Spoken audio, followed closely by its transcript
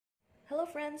Hello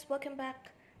friends, welcome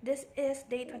back. This is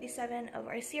day 27 of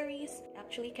our series.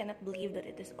 Actually cannot believe that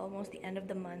it is almost the end of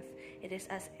the month. It is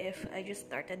as if I just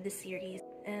started this series.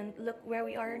 And look where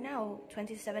we are now,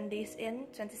 27 days in,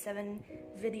 27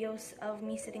 videos of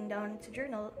me sitting down to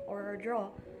journal or draw.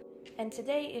 And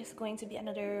today is going to be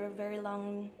another very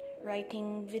long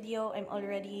writing video. I'm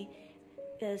already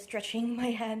stretching my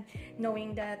hand,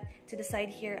 knowing that to the side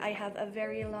here I have a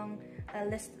very long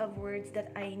list of words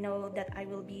that I know that I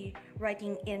will be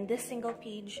writing in this single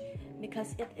page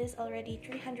because it is already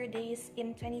 300 days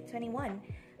in 2021.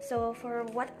 So for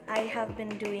what I have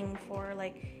been doing for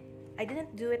I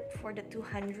didn't do it for the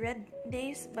 200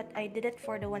 days, but I did it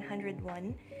for the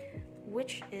 101,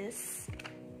 which is,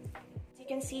 as you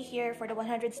can see here, for the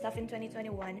 100 stuff in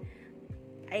 2021,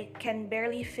 I can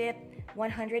barely fit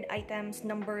 100 items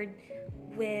numbered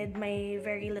with my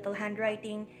very little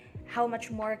handwriting. How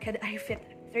much more could I fit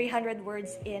 300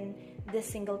 words in this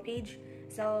single page?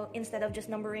 So instead of just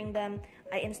numbering them,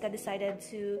 I instead decided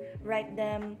to write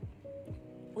them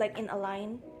like in a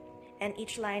line, and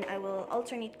each line I will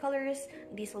alternate colors.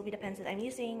 These will be the pens that I'm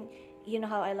using. You know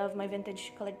how I love my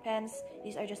vintage colored pens.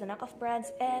 These are just the knockoff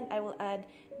brands, and I will add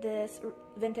this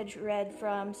vintage red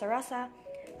from Sarasa.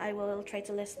 I will try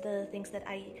to list the things that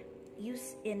I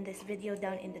use in this video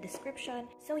down in the description.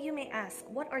 So you may ask,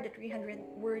 what are the 300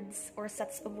 words or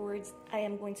sets of words I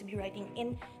am going to be writing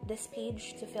in this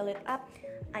page to fill it up?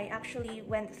 I actually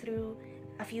went through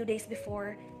a few days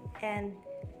before, and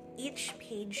each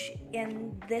page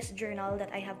in this journal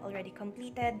that I have already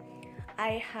completed,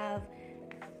 I have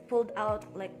pulled out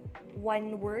like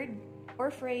one word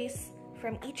or phrase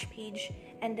from each page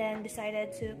and then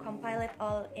decided to compile it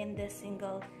all in this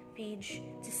single page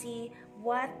to see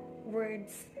what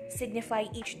words signify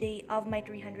each day of my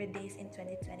 300 days in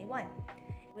 2021. It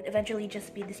would eventually just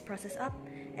speed this process up,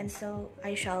 and so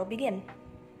I shall begin.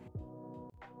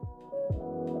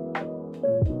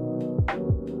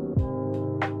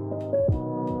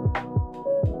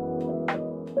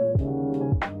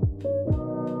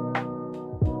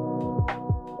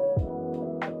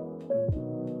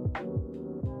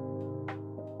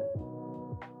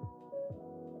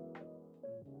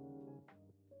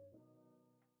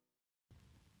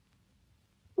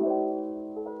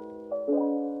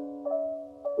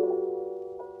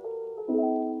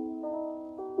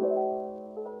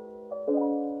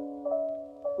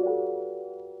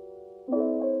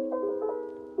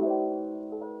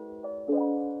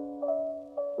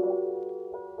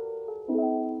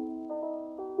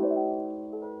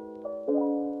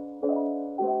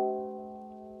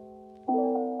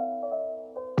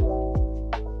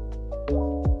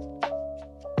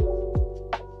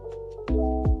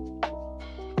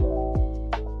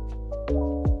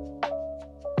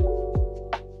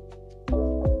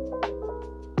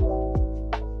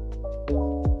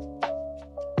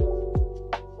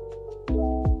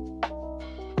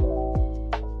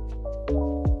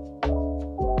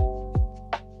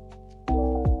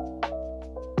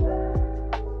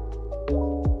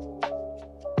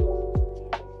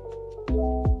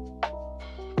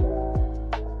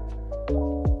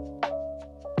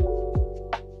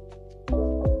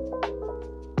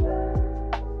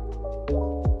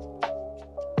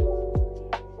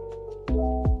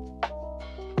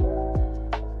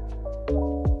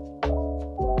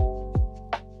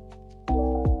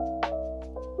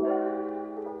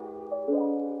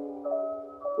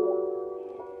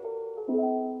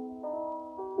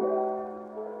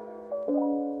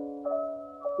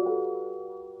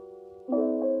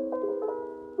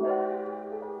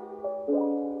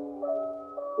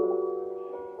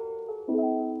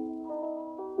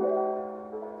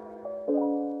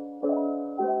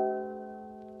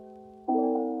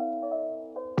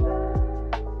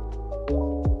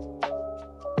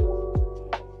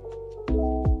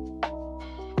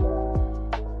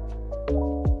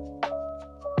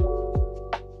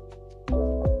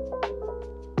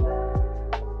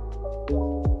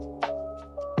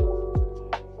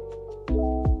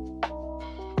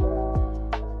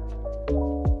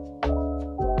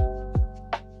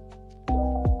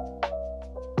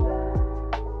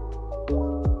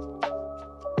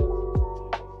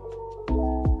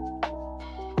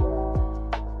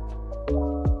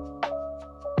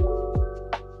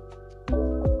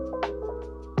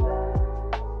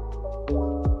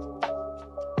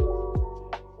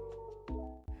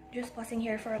 Just pausing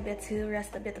here for a bit to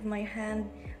rest a bit of my hand.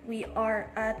 We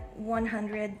are at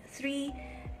 103,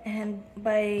 and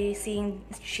by seeing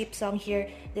sheep song here,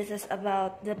 this is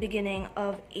about the beginning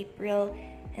of April,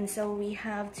 and so we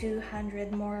have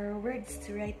 200 more words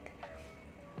to write.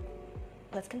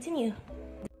 Let's continue.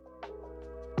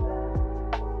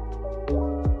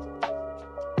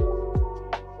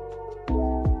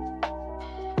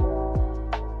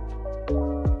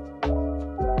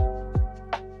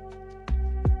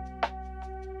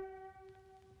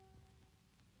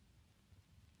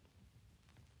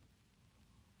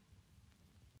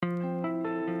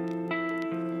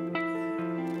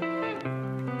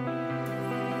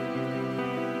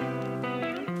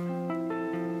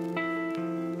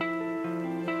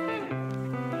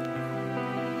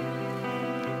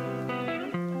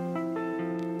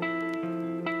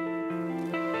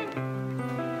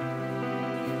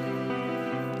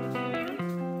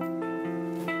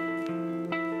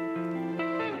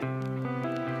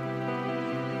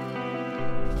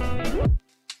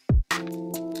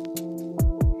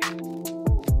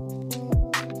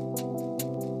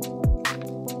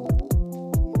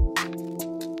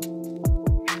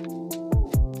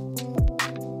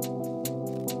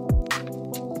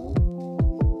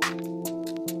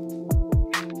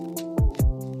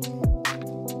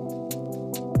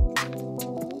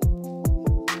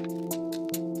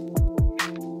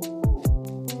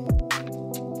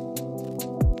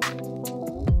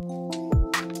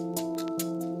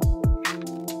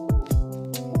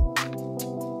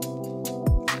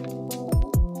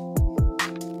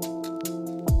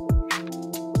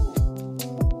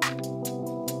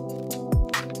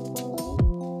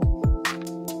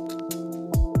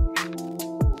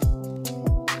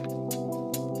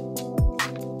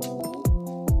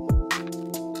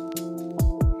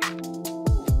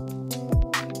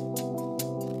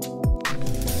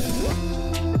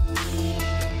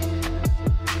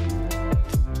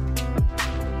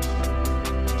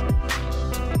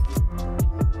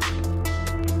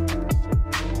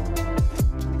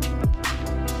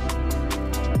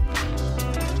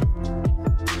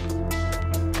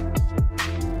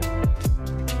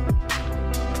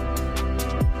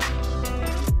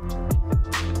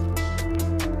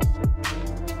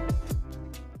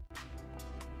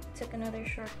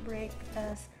 short break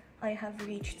as I have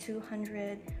reached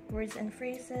 200 words and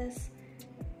phrases,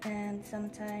 and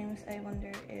sometimes I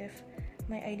wonder if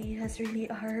my ideas really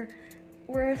are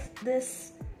worth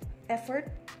this effort.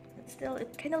 But still,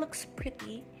 it kind of looks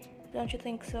pretty, don't you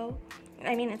think so?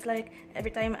 I mean, it's like every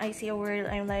time I see a word,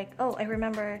 I'm like, oh, I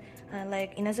remember,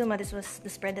 like Inazuma. This was the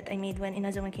spread that I made when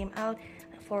Inazuma came out.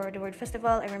 For the word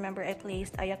festival, I remember I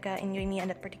placed Ayaka and Yuimi on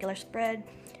that particular spread,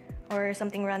 or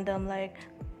something random like,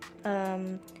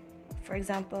 for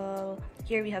example,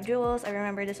 here we have jewels. I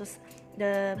remember this was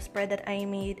the spread that I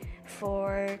made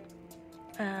for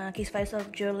Case Files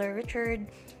of Jeweler Richard.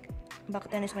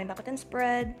 Bakuten is my Bakuten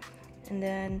spread, and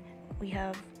then we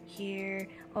have here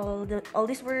all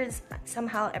these words.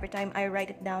 Somehow every time I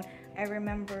write it down, I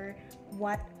remember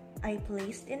what I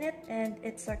placed in it, and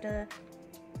it's sort of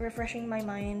refreshing my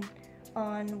mind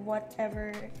on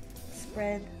whatever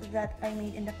spread that I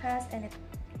made in the past, and it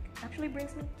actually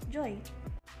brings me joy.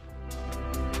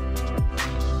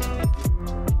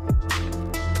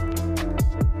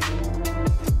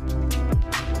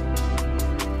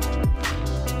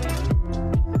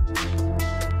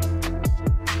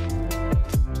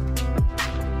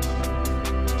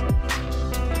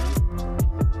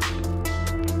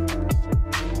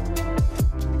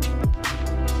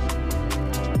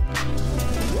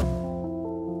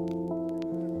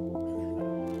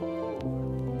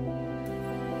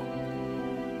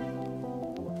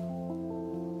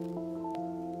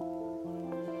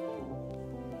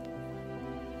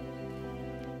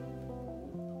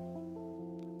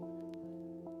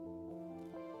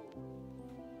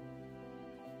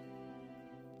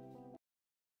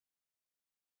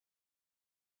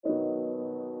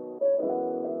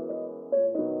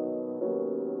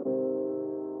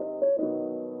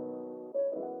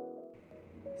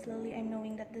 Slowly, I'm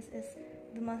knowing that this is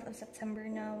the month of September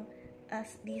now,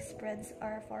 as these spreads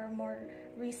are far more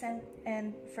recent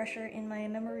and fresher in my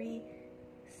memory.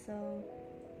 So,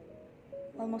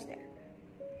 almost there.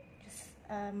 Just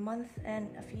a month and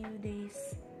a few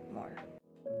days more.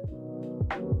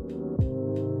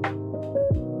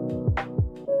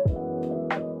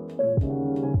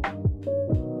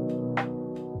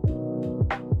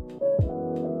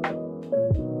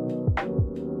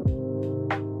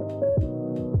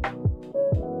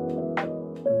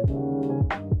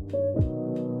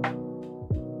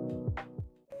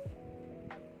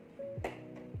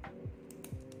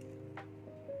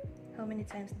 How many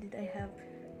times did I have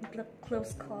the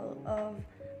close call of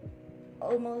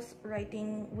almost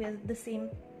writing with the same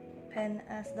pen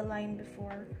as the line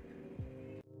before?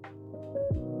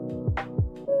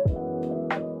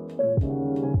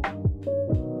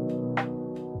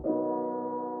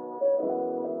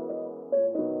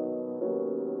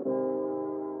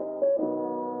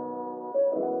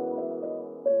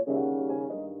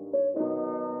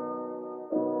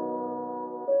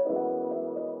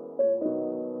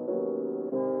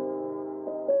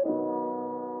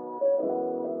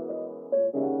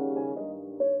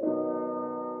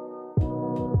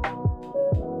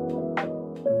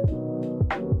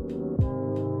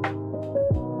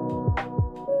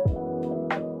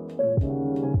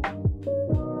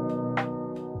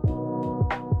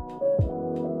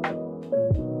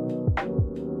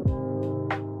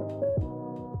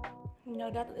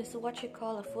 That is what you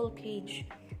call a full page.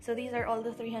 So these are all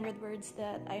the 300 words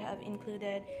that I have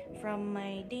included from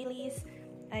my dailies.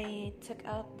 I took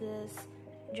out this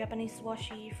Japanese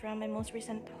washi from my most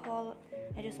recent haul.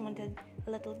 I just wanted a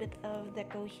little bit of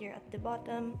deco here at the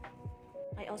bottom.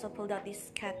 I also pulled out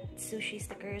these cat sushi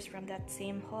stickers from that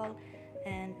same haul,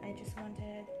 and I just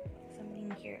wanted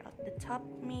something here at the top,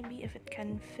 maybe, if it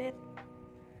can fit.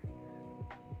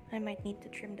 I might need to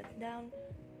trim that down.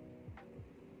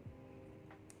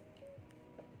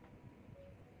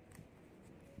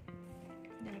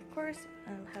 Then of course,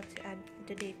 I'll have to add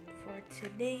the date for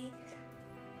today.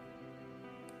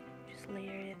 Just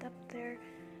layer it up there.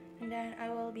 And then I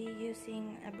will be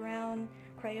using a brown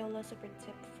Crayola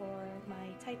Supertip for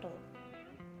my title.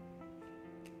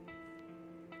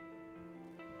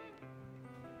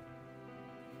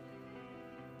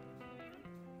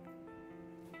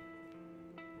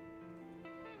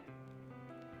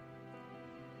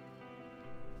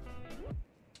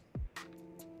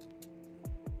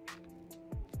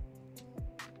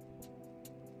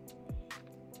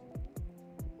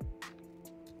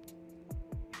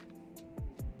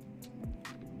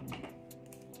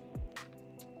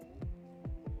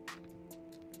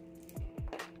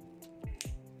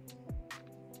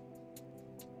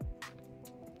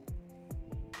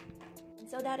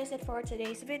 So that is it for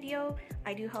today's video.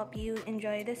 I do hope you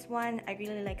enjoy this one. I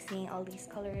really like seeing all these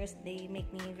colors. They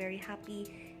make me very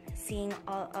happy, seeing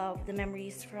all of the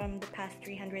memories from the past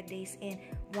 300 days in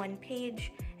one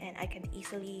page, and I can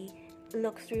easily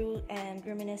look through and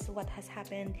reminisce what has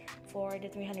happened for the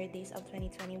 300 days of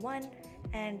 2021.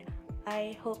 And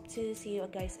I hope to see you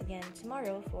guys again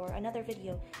tomorrow for another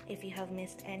video. If you have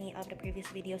missed any of the previous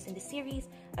videos in the series,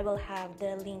 I will have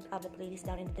the link of the playlist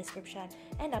down in the description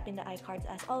and up in the iCards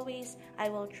as always. I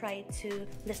will try to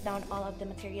list down all of the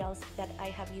materials that I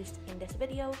have used in this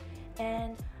video.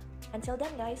 And until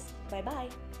then guys, bye bye!